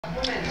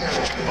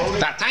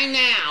The time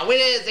now, it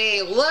is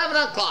 11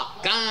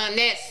 o'clock on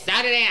this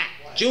Saturday night,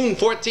 June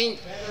 14th,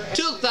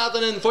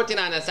 2014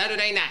 on a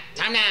Saturday night.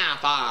 Time now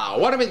for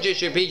Waterman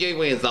Judiciary PJ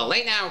Wiggins, the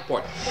late night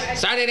report.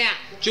 Saturday night,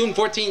 June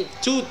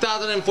 14th,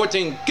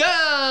 2014.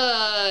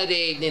 Good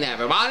evening,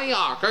 everybody.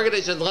 Our current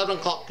conditions 11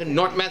 o'clock in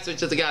North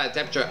Massachusetts. Got a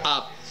temperature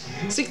of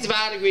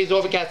 65 degrees,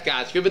 overcast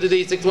skies,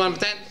 humidity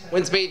 61%,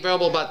 wind speed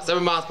variable about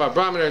 7 miles per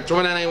barometer,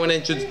 29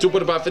 inches,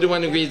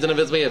 2.51 degrees, and a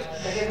visibility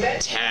of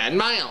 10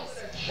 miles.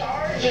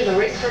 In the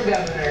race for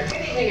governor.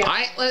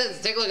 Alright,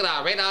 let's take a look at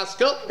our radar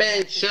scope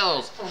and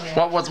shows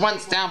what was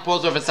once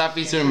downpours over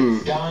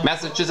southeastern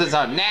Massachusetts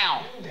are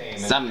now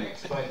some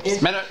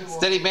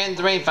steady bands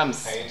of rain from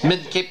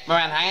mid-Cape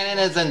around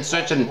Hyannis and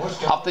stretching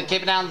off the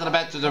Cape Downs and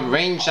about to the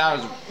rain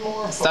showers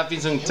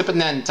southeastern tip and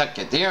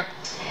Nantucket. Here,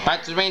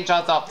 back to the rain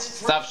showers off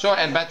South Shore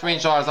and back to rain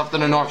showers off to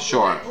the North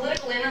Shore.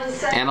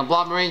 And a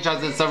blob of rain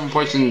showers in southern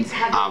portions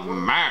of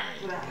Murray.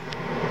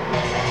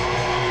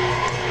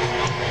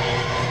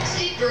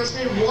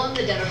 Grossman won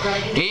the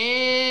Democratic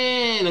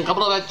and a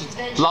couple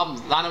of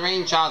blobs, a lot of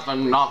rain showers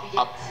from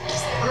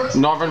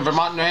northern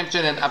Vermont, New Hampshire,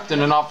 and up to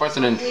the northwest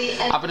and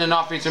up in the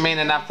northeast Maine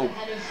and up for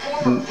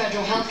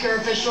federal healthcare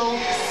official.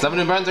 Southern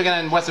New Brunswick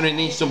and western and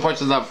eastern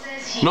portions of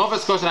Nova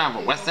Scotia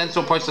Island, west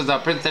central portions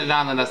of Prince Edward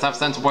Island, and the south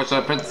central portions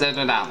of Prince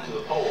Edward Island.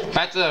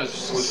 Back to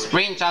the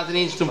rain showers in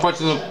eastern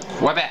portions of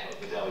Quebec.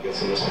 In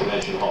this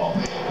convention hall.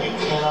 You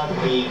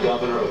cannot be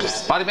governor of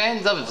spotty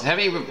bands of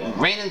heavy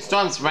rain and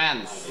storms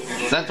ran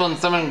central and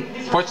southern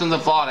portions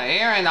of Florida.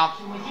 Here and up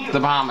the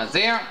Bahamas.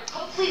 Here,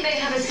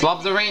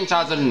 blobs of rain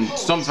showers and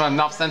storms from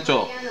north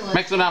central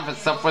Mexico down for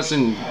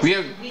southwestern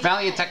Rio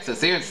Valley of Texas.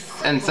 Here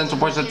and central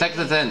portions of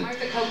Texas and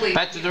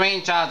back to the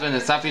rain showers in the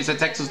southeast of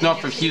Texas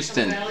north of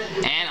Houston.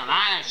 And a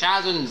line of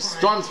showers and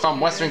storms from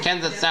western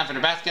Kansas down for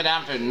Nebraska,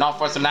 down for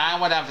northwestern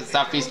Iowa, down for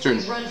southeastern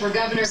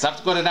South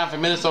Dakota, down for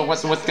Minnesota,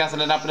 western Wisconsin,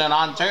 and up in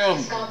Ontario,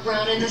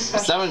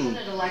 southern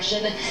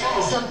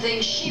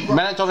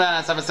Manitoba, down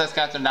in southern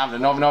Saskatchewan, down for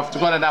North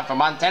Dakota, down for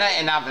Montana,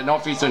 and down for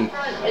northeastern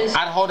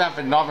Idaho, down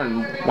for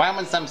northern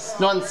Wyoming. Some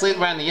snow and sleet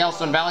around the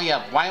Yellowstone Valley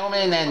of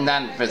Wyoming, and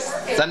down for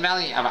Sun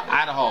Valley of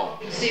Idaho.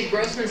 Steve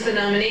Grossman's the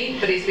nominee,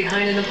 but he's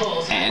behind in the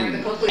polls.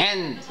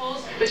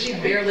 But she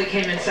barely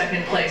came in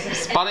second place.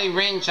 Spotty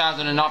rain showers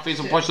in the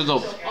northeastern portions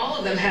of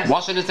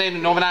Washington State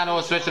and northern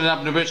Idaho, stretching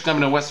up to British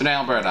Columbia and western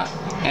Alberta.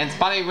 And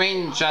spotty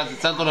rain showers in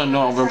central and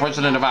northern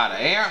portions of Nevada.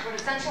 Here,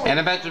 and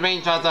a batch of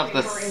rain showers off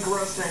the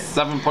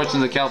southern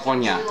portions of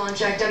California.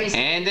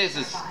 And this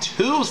is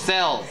 2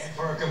 cells.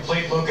 For a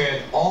complete look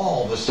at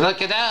all the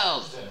look at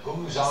those.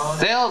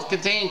 Cells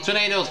contain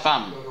tornadoes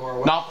from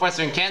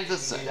northwestern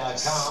Kansas,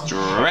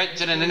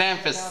 stretching in the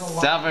Memphis,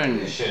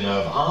 southern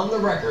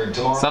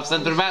south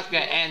central Nebraska,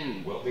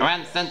 and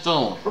around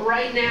central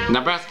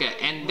Nebraska.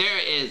 And there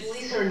is.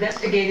 Police are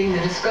investigating the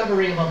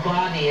discovery of a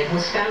body. It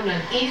was found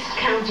on East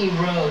County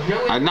Road.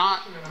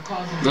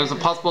 There's a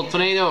possible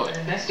tornado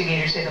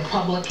investigators say the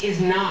public is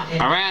not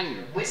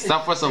around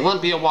southwest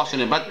Olympia,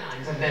 Washington, but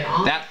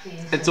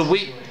it's a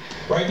weak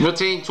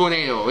rotating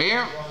tornado.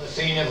 Here,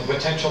 scene of a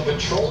potential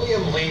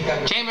petroleum leak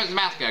on Chambers,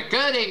 Nebraska.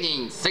 Good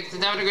evening.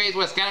 67 degrees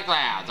with scattered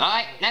clouds. All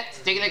right, let's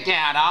take a look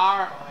at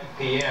our 5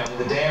 p.m.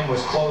 The dam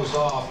was closed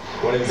off.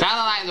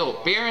 Satellite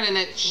loop here, and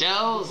it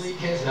shows leak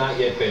has not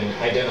yet been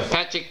identified.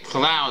 patchy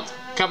clouds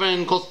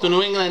covering coastal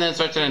New England and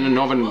stretching in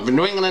northern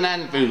New England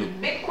and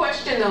big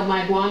question though,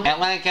 Mike Wong.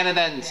 Atlantic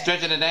Canada and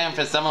stretching the dam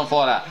for southern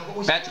Florida.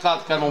 Patchy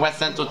clouds covering west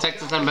central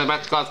Texas and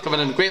patchy clouds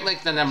covering the Great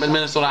Lakes and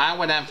Minnesota,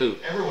 Iowa down for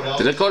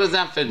the Dakotas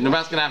down for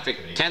Nebraska down for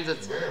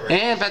Kansas,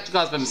 and patchy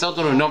clouds from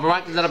central to Northern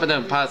Rockies and up in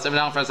the Pacific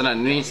Northwest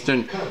and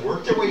eastern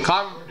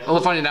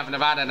California down for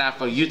Nevada down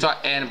for Utah,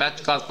 and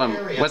patchy clouds from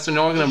western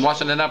Oregon and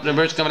Washington up in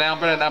British Columbia,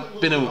 Alberta, and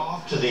up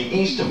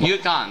in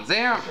Yukon.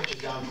 There.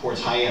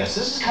 This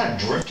is kind of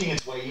drifting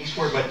its way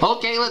eastward.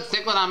 Okay, let's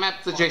take a look at our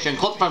map situation.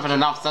 Cold front for the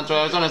north central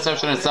Arizona,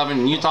 section in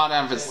southern Utah,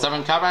 down for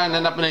southern Colorado, and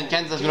then up in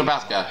Kansas,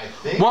 Nebraska.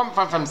 Warm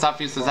front from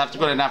southeast to South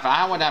Dakota, down for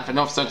Iowa, down for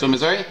north central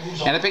Missouri,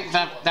 and a big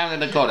front down in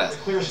the Dakotas.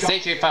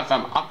 Stationary front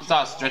from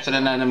Arkansas, stretching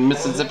in the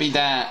Mississippi,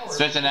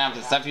 stretching down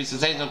to southeast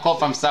to cold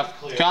from South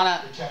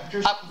Carolina,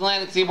 up the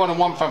Atlantic seaboard, and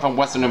warm front from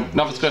western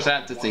Nova Scotia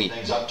out to sea,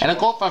 and a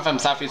cold front from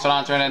southeast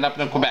Ontario and up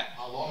in Quebec.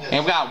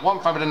 And we got warm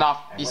front from the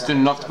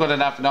northeastern North Dakota,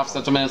 down for north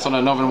central Minnesota,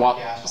 and northern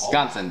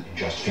Wisconsin.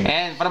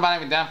 And for the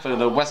bottom down for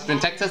the western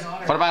Texas,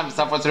 for the bottom from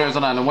southwestern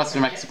Arizona and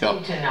western Mexico.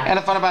 And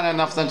for the bottom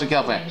north central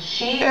California.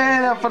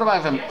 And for the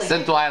bottom from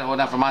central Idaho,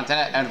 down for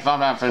Montana, and for the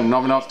bottom from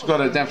northern North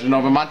Dakota, down for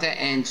northern Montana,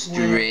 and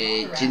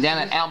straight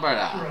down in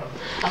Alberta.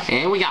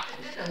 And we got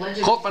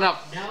cold front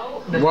up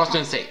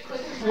Washington State.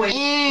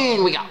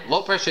 And we got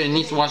low pressure in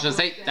eastern Washington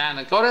State, down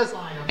in Dakotas,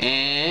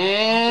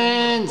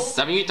 and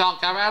 7 Utah,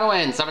 Colorado,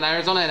 and 7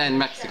 Arizona, and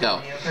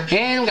Mexico.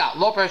 And we got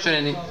low pressure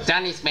in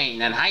down East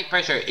Maine, and high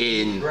pressure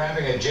in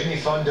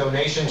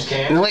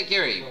Lake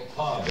Erie.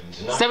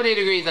 70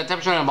 degrees at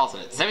temperature in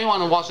Boston.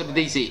 71 in Washington,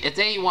 D.C. It's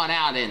 81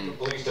 out in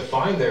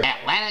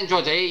Atlanta and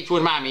Georgia, 82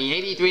 in Miami,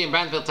 83 in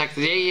Brownsville,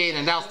 Texas, 88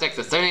 in Dallas,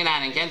 Texas,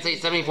 79 in Kansas City,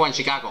 74 in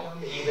Chicago,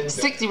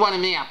 61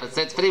 in Minneapolis,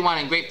 51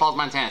 in Great Falls,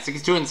 Montana,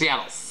 62 in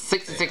Seattle,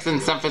 66 in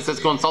San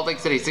Francisco and Salt Lake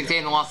City, 68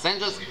 in Los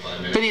Angeles,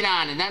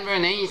 59 in Denver,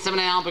 and 87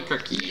 in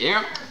Albuquerque.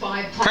 Here,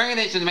 current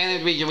conditions,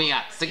 Managed region, we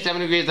got 67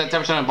 degrees at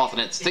temperature in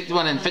Boston. It's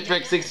 61 in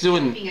Fitchburg, 62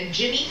 in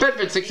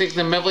Bedford, 66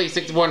 in Beverly,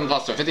 64 in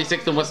Gloucester,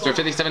 56 in Worcester,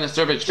 57 in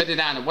Sturbridge,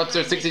 59 in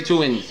Webster,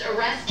 62 in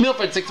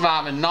Milford,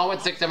 65 in Norwood,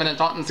 67 in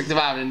Taunton,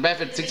 65 in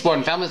Bedford, 64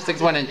 in Falmouth,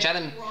 61 in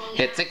Chatham,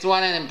 hit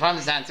 61 in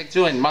Provincetown,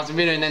 62 in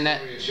Marshallville, and then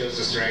shows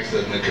the strength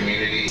of the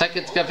community.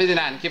 Tickets got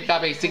 59, Cape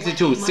Cod Bay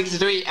 62,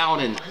 63 out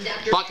in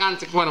Buckhorn,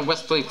 61 in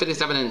Westfield,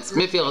 57 in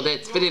Smithfield,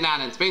 it's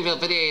 59 in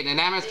Springfield, 58 in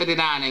Amherst,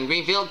 59 in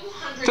Greenfield,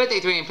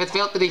 53 in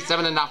Pittsfield,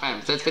 57 in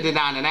Northampton, so it's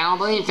 59 in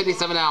Albany,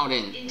 57 out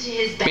in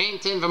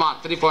Bennington,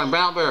 Vermont, 54 in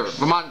Brattleboro,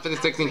 Vermont,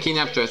 56 in Keene,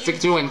 Hampshire,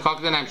 62 in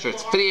Concord, Hampshire,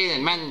 58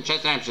 in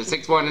Manchester, Hampshire,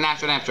 64 in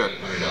Nashville, Hampshire,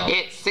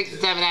 it's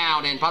 67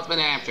 out in Pottsville,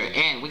 New Hampshire,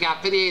 and we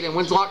got 58 in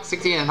Winslow,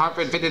 60 in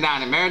Hartford,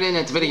 59 in Meriden,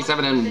 it's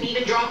 57 in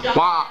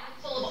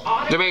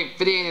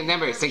 58 in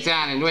Denver,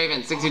 69 in New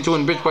Haven, 62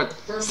 in Bridgeport,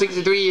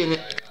 63 in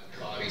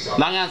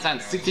Long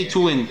Island,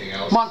 62 in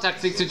Montauk,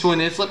 62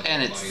 in Islip,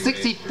 and it's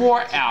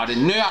 64 out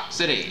in New York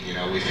City. You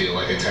know, we feel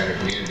like a tighter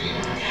community.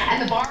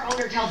 And the bar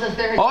owner tells us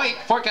there is... Oh wait,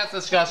 forecast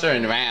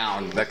discussion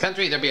around the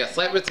country. There'll be a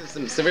slight risk of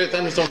some severe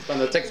thunderstorms from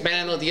the Texas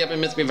Panhandle to the upper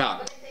Mississippi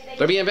Valley.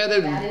 There'll be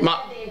embedded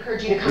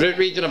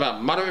region of a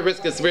moderate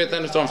risk of severe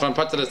thunderstorm from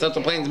parts of the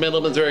Central Plains,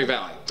 Middle Missouri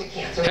Valley.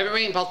 Heavy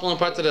rain possible in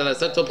parts of the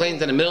Central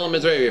Plains and the Middle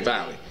Missouri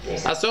Valley.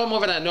 A storm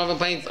over the Northern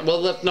Plains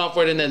will lift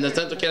northward into the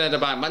Central Canada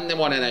by Monday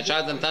morning, and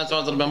showers and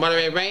thunderstorms will be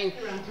moderate rain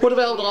will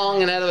develop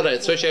along and out of the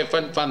associated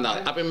front from the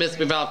upper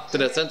Mississippi Valley to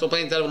the Central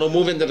Plains that will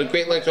move into the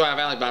Great Lakes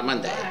Valley by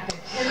Monday.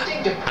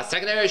 A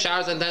secondary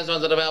showers and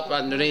thunderstorms will develop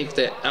underneath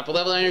the upper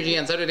level energy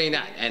on Saturday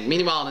night, and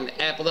meanwhile an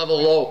upper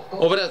level low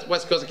over the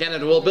west coast of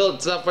Canada will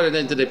build southward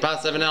into the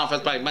past 7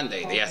 hours by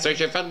Monday. The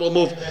associated front will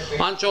move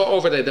onshore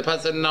over the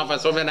deposit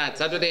northwest overnight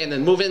Saturday and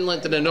then move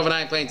inland to the Northern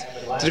High Plains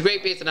to the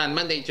Great Basin on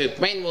Monday too.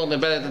 Rain will be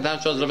better than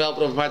thunderstorms develop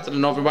over parts of the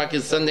Northern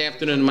Rockies Sunday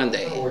afternoon and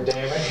Monday.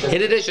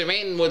 In addition,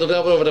 rain will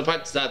develop over the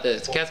parts of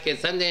the Cascades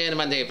Sunday and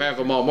Monday.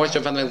 Furthermore,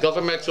 moisture from the Gulf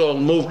of Mexico will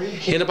move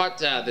in the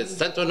parts of the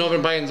central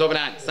northern plains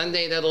overnight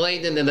Sunday. That'll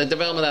aid in the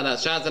development of the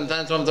showers and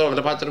thunderstorms over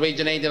the parts of the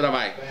region aid in the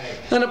right.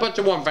 And a bunch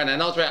of warm front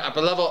and also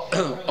upper level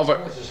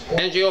over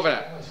energy over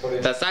there.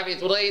 The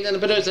southeast will aid in the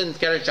producing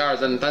scattered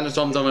showers and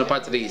thunderstorms over the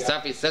parts of the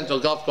southeast central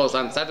Gulf Coast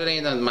on Saturday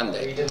and on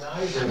Monday.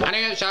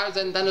 Underground showers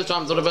and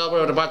thunderstorms will develop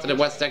over the parts of the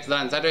west Texas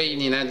on Saturday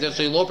evening, and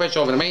additionally low pressure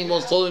over the main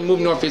will slowly move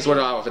northeastward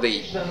for the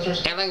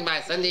evening. By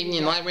Sunday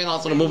evening, light rain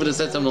also to move of the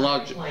system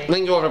will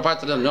linger over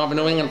parts of the northern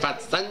New England for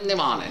Sunday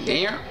morning.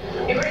 Here.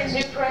 Britain's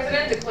new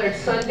president declared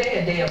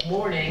Sunday a day of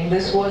mourning.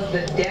 This was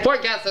the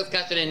forecast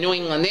discussion in New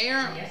England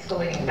there.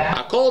 escalating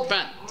battle. A cold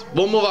front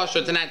will move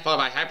offshore tonight, followed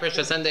by high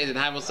pressure Sunday. The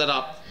high will set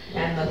up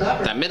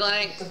the middle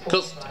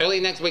coast early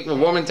next week with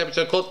warming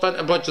temperature. Cold front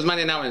approaches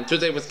Monday now, and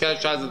Tuesday with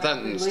scattered showers and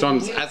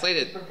thunderstorms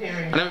isolated.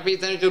 Another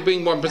piece energy will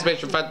bring warm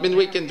precipitation front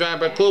midweek and dry,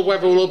 but cool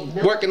weather will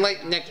work in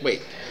late next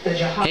week.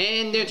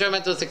 And near term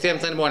until 6 a.m.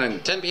 Sunday morning.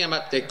 10 p.m.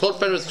 update. Cold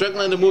front was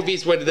struggling to move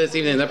eastward this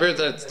evening. It appears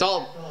that it's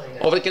stalled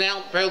over the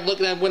canal.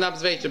 Looking at wind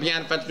observation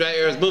beyond the front, dry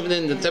air is moving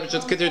in. The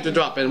temperatures continue to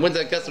drop, and winds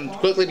are gusting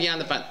quickly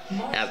beyond the front.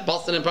 As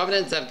Boston and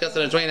Providence have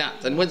gusted to 20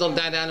 knots, and winds will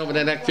die down over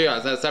the next few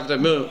hours as after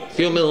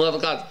few middle-level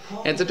clouds.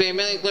 And today,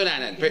 mainly clear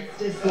down.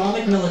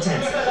 Islamic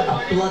militants,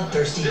 a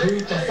bloodthirsty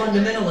group of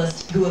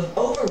fundamentalists who have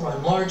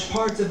overrun large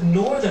parts of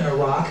northern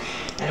Iraq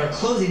and are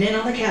closing in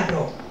on the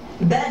capital.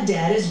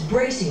 Baghdad is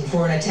bracing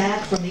for an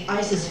attack from the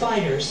ISIS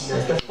fighters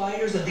as the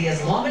fighters of the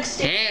Islamic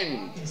State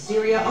in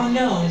Syria are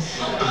known.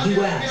 The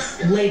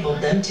U.S. labeled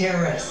them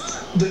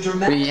terrorists.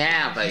 We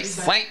have a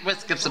slight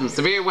risk of some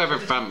severe weather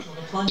from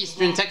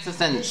eastern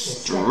Texas and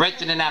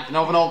stretching it out from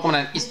northern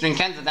Oklahoma and eastern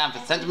Kansas down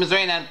to central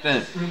Missouri and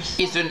to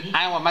eastern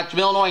Iowa, much of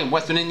Illinois, and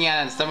western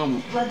Indiana, and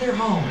southern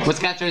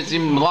Wisconsin,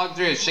 and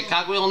larger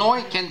Chicago,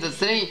 Illinois, Kansas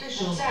City,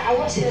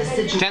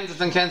 Kansas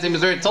and Kansas City,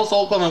 Missouri, Tulsa,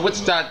 Oklahoma, and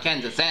Wichita,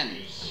 Kansas, and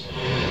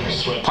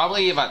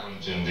probably about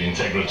the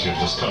integrity of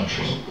this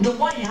country. The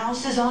White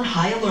House is on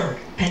high alert.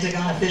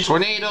 Pentagon officials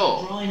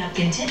tornado. drawing up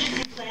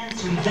contingency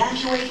plans to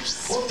evacuate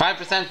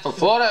 5% for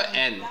Florida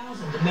and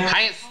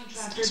highest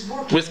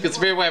risk of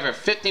severe weather.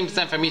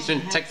 15% from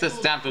eastern Texas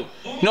down to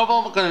North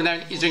Oklahoma,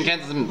 down eastern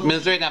Kansas and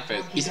Missouri, down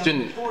for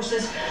eastern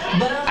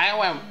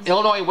Iowa,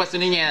 Illinois,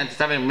 western Indiana, and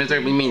southern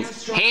Missouri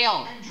means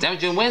hail,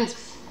 damaging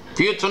winds.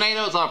 Few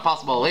tornadoes are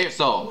possible here,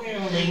 so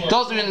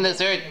those are in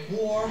this area.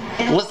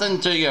 Listen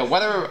to your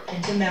weather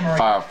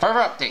for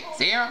further updates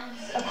here.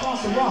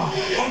 across Iraq,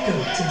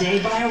 echoed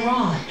today by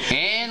Iran.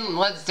 And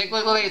let's take a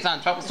look at the latest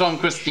on Tropical Storm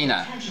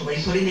Christina. Potentially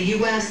putting the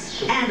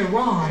U.S. and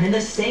Iran in the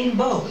same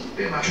boat,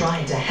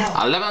 trying to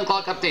help. 11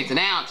 o'clock updates.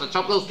 Now it's a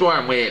tropical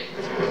storm with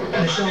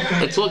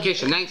its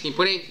location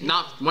 19.8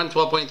 north,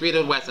 112.3 to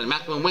the west, and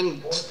maximum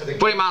wind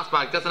 40 miles per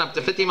hour, gusting up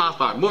to 50 miles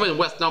per hour. Moving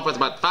west northwest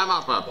about 5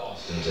 miles per hour.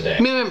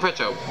 Minimum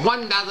pressure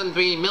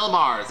 1,003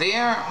 millibars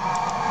here.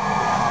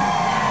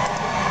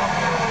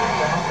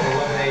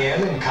 11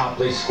 a.m. in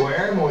Copley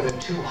Square, more than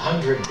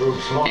 200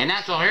 groups more. And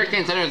National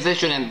Hurricane Center has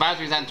issued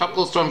advisories on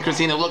Tropical Storm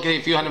Christina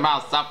located a few hundred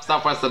miles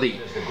southwest of the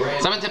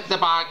southern tip of the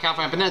Baja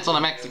California Peninsula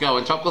in Mexico,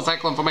 and tropical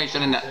cyclone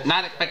formation and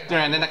not expected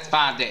in the next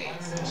 5 days.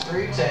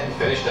 Streets and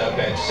finished up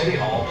at City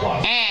Hall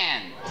Plaza.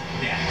 And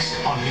Next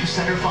on News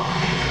Center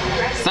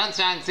 5.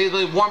 sunshine,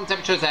 seasonally warm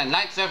temperatures, and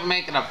light surf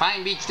making a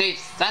fine beach day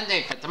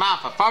Sunday for tomorrow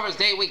for Father's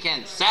Day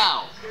weekend. So,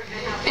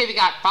 if you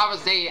got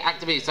Father's Day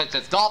activities such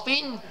as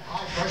golfing,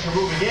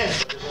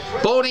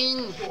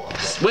 boating,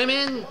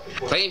 swimming,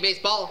 playing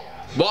baseball,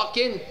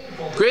 walking,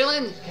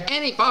 grilling,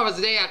 any Father's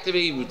Day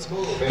activities,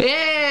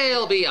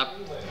 it'll be a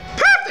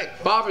perfect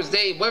Father's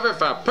Day weather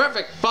for a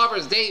perfect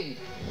Father's Day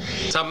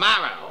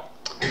tomorrow.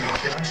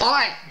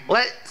 Alright,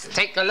 let's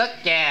take a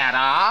look at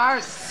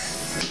our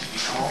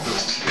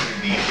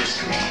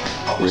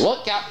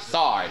look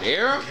outside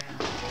here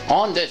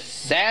on this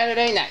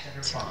Saturday night.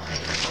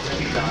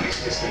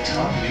 Recognized as the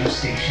top news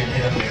station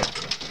in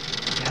America.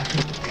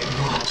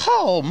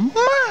 Oh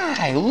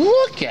my,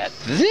 look at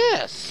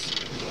this.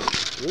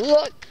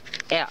 Look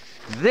at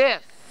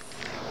this.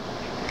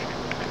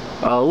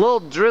 A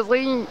little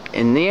drizzling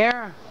in the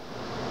air.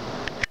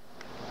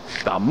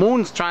 The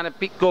moon's trying to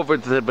peek over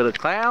the bit of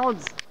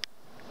clouds.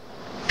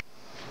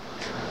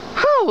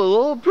 Oh, a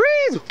little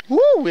breeze.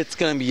 Woo, it's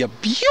going to be a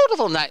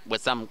beautiful night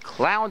with some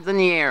clouds in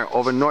the air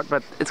over north,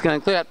 but it's going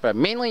to clear out, but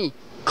mainly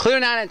clear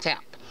night and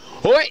tap.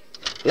 Alright,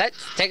 let's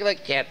take a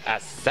look at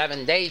a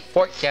 7-day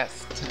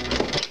forecast.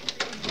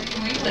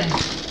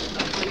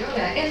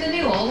 Toyota in the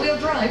new all-wheel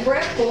drive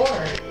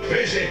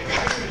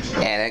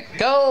RAV4. And it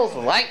goes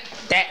like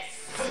this.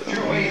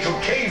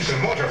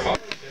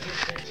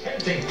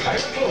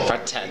 For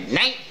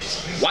tonight,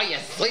 while you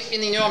sleep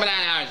in the normal 9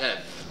 hours of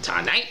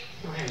tonight,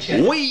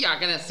 we are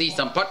going to see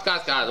some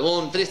podcast skies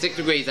along 36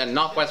 degrees and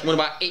northwest wind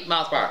about 8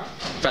 miles per hour.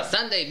 For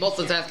Sunday, most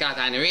of the sun skies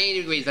under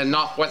 80 degrees and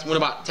northwest wind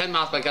about 10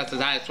 miles per hour, gusts as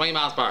high as 20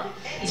 miles per hour.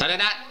 Saturday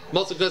night,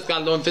 most of the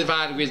skies along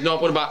 55 degrees, north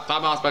wind about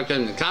 5 miles per hour,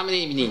 common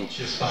evening.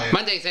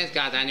 Monday, same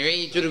skies under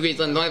 82 degrees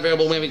and light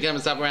variable wind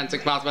becomes up around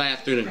 6 miles per hour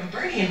afternoon.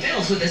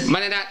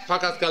 Monday night,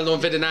 podcast skies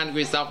along 59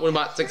 degrees, south wind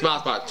about 6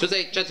 miles per hour.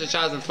 Tuesday, chance of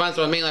showers and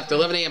thunderstorms mainly after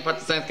 11 a.m. part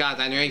of the sun skies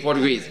under 84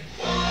 degrees.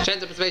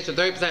 Chance of precipitation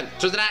 30%.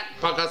 Tuesday night,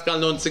 podcast skies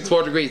along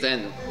 64 degrees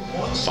and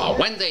for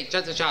Wednesday,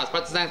 chance of showers,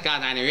 parts of the sun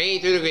skies under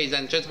 82 degrees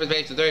and chance of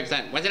precipitation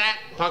 30%. Wednesday night,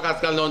 podcast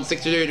skies along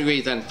 63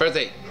 degrees and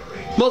Thursday,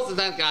 most of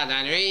the sun skies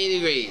under 80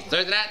 degrees.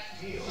 Thursday night,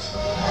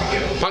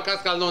 podcast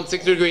skies along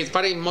 60 degrees.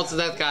 Friday, most of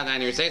the sun skies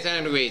under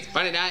 67 degrees.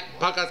 Friday night,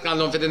 podcast skies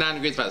along 59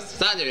 degrees. For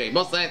Saturday,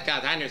 most of the sun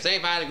skies under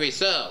 75 degrees.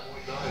 So,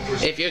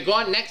 if you're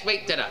going next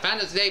week to the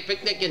Founders Day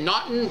picnic in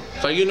Norton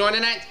for you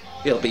Northerners,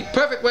 it'll be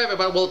perfect weather,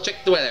 but we'll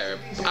check the weather.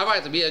 Otherwise,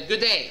 it'll be a good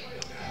day.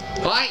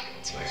 Alright,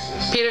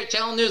 Peter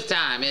Channel News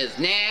Time is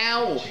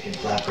now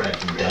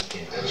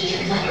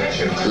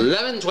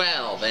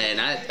 11:12, and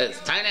it's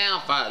time now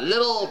for a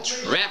little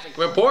traffic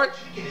report.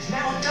 It is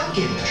now at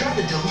Dunkin'. Try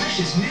the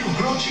delicious new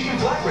grilled chicken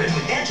flatbread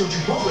with ancho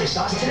chipotle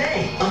sauce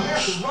today.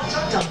 America runs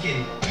on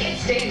Dunkin'.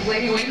 It's Dave's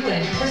Way New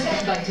England,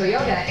 presented by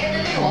Toyota in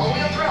the new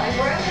all-wheel drive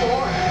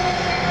RAV4.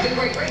 The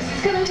Great Race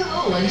is coming to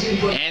Lowell on June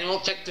 20th. And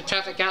we'll check the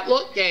traffic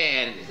outlook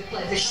and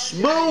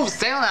smooth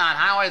sailing on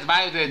highways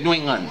by New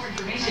England.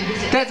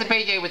 That's a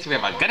PJ with you.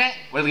 Have a good night.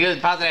 With a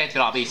good positive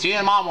attitude. I'll be seeing you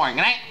tomorrow morning.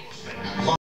 Good night.